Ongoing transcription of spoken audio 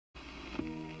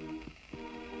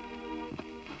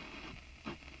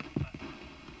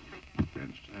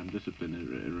discipline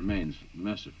remains,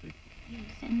 mercifully. Yes,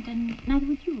 and neither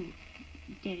would you,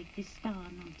 Derek, this star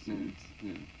nonsense.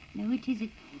 Yeah. No, it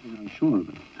isn't. I'm sure of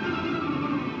it.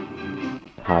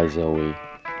 Hi Zoe,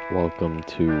 welcome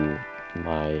to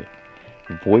my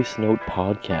voice note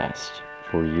podcast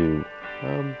for you.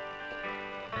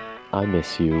 I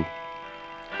miss you.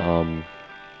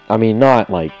 I mean, not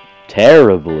like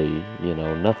terribly,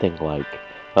 nothing like,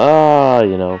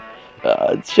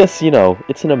 it's just,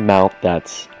 it's an amount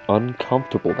that's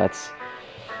uncomfortable.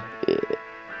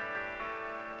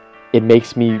 It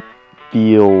makes me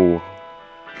feel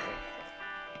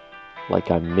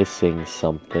like I'm missing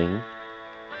something.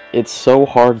 It's so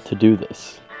hard to do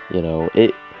this,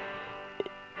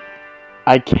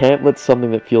 I can't let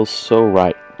something that feels so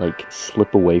right,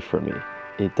 slip away from me.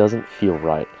 It doesn't feel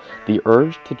right. The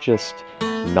urge to just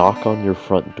knock on your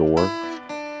front door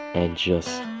and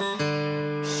just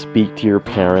speak to your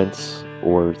parents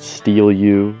or steal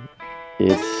you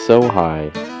is so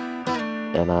high,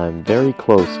 and I'm very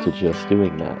close to just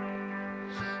doing that.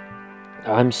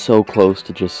 I'm so close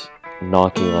to just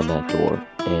knocking on that door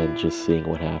and just seeing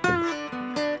what happens.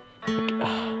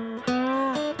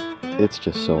 It's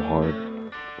just so hard.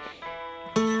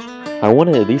 I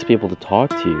wanted at least be able to talk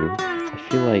to you. I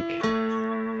feel like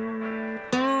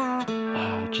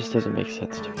it just doesn't make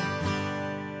sense to me.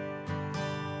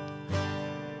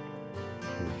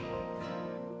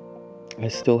 I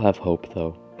still have hope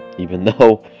though, even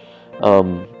though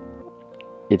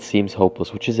it seems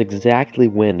hopeless, which is exactly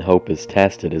when hope is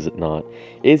tested, is it not?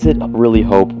 Is it really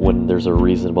hope when there's a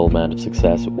reasonable amount of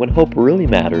success? When hope really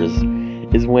matters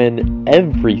is when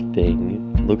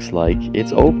everything looks like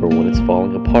it's over, when it's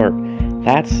falling apart.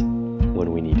 That's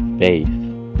when we need faith,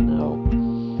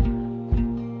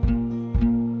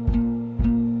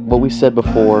 What we said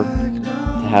before,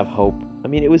 to have hope, I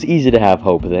mean, it was easy to have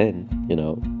hope then,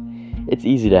 It's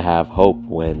easy to have hope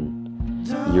when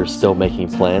you're still making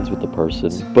plans with the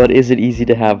person, but is it easy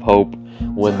to have hope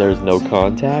when there's no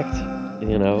contact?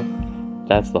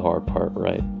 That's the hard part,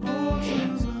 right?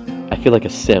 I feel like a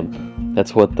simp.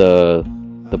 That's what the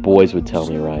boys would tell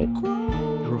me, right?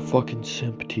 You're a fucking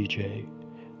simp, TJ.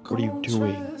 What are you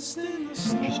doing?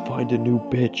 Just find a new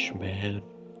bitch, man.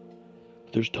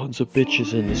 There's tons of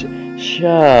bitches in this.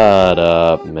 Shut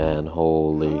up, man.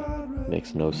 Holy.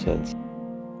 Makes no sense.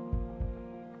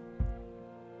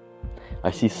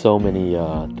 I see so many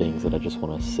things that I just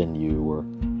want to send you or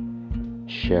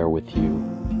share with you,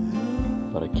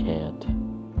 but I can't.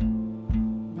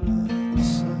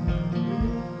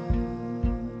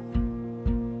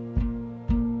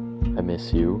 I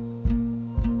miss you.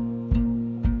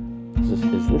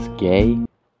 Is this gay?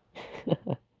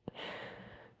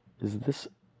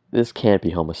 This can't be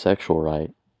homosexual,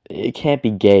 right? It can't be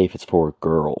gay if it's for a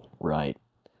girl, right?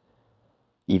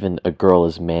 Even a girl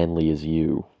as manly as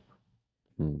you.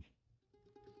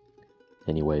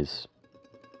 Anyways,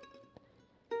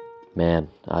 man,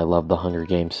 I love the Hunger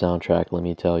Games soundtrack, let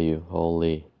me tell you.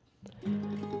 Holy.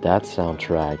 That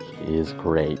soundtrack is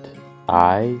great.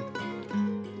 I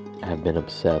have been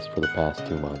obsessed for the past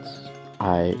 2 months.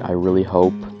 I really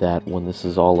hope that when this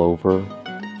is all over,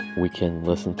 we can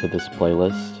listen to this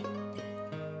playlist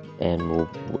and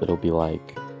it'll be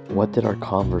like, what did our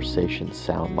conversation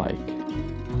sound like?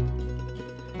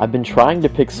 I've been trying to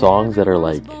pick songs that are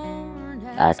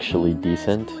actually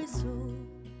decent,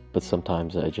 but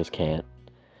sometimes I just can't.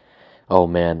 Oh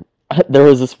man, there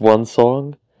was this one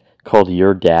song called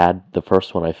Your Dad, the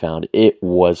first one I found. It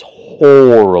was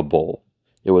horrible.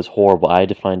 It was horrible. I had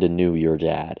to find a new Your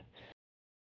Dad.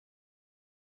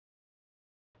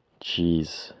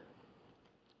 Jeez.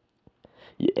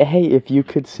 Hey, if you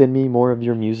could send me more of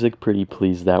your music, pretty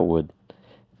please,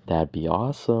 that'd be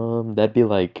awesome. That'd be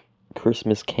like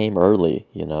Christmas came early,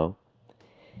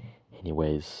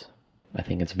 Anyways, I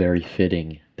think it's very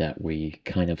fitting that we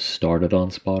kind of started on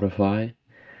Spotify.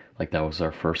 That was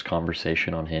our first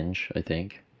conversation on Hinge, I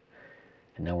think.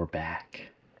 And now we're back.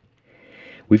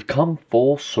 We've come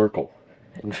full circle.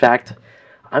 In fact,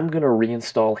 I'm gonna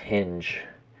reinstall Hinge.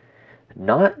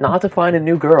 Not to find a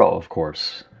new girl, of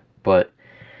course, but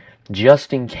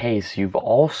just in case you've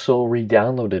also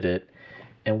re-downloaded it,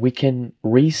 and we can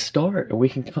restart.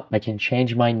 I can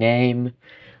change my name.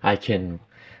 I can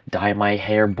dye my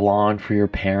hair blonde for your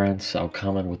parents. I'll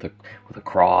come in with a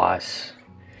cross,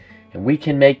 and we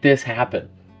can make this happen.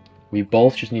 We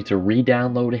both just need to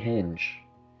re-download a Hinge.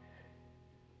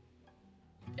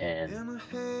 And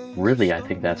really, I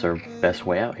think that's our best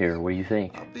way out here. What do you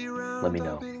think? Let me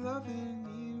know.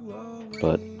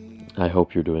 But I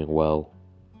hope you're doing well.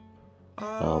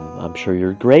 I'm sure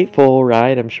you're grateful,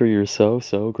 right? I'm sure you're so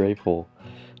grateful.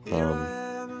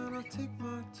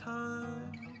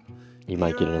 you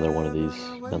might get another one of these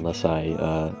unless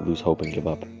I lose hope and give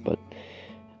up. But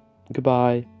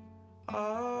goodbye.